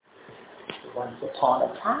Once upon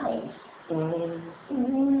a time,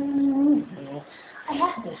 I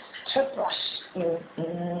had this toothbrush.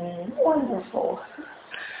 Wonderful.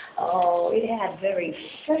 Oh, it had very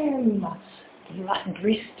firm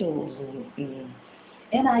bristles.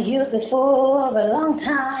 And I used it for a long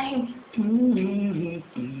time.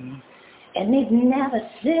 And it never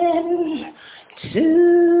seemed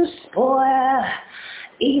to spoil.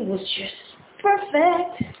 It was just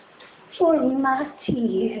perfect for my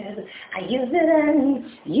tears. I used it and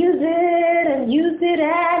used it and used it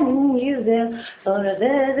and used it for a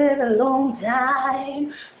very long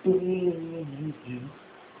time.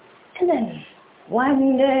 And then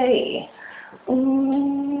one day,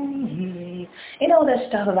 you know that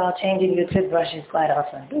stuff about changing your toothbrushes quite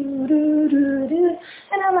often.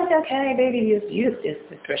 And I'm like, okay, baby, you've used this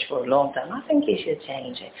toothbrush for a long time. I think you should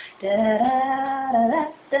change it. And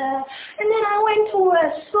then I went to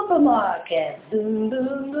a supermarket. Boom,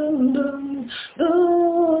 boom, boom, boom,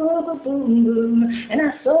 boom, boom, boom, boom. And I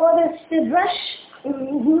saw this toothbrush.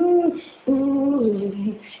 And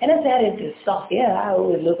I said it's soft. Yeah, I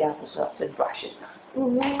always look out for soft toothbrushes.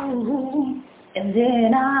 And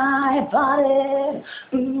then I bought it.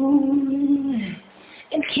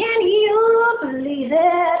 And can you believe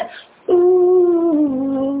it?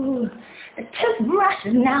 The toothbrush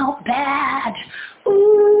is now bad.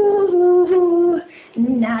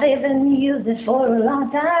 Not even used it for a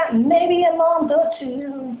long time, maybe a month or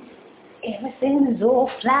two. Everything's all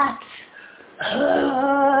flat.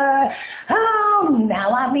 Oh,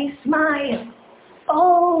 now I miss my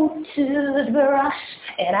old toothbrush,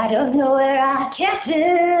 and I don't know where I kept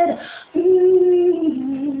it.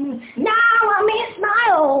 Now I miss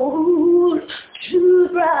my old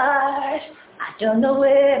toothbrush. I don't know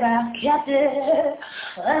where I kept it.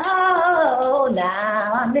 Oh,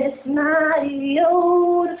 now I miss my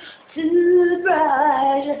old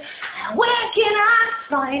toothbrush. Where can I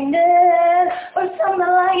find it, or something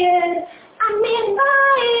like it? I miss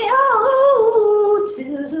my old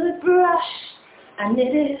toothbrush. I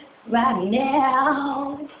need it right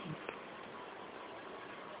now.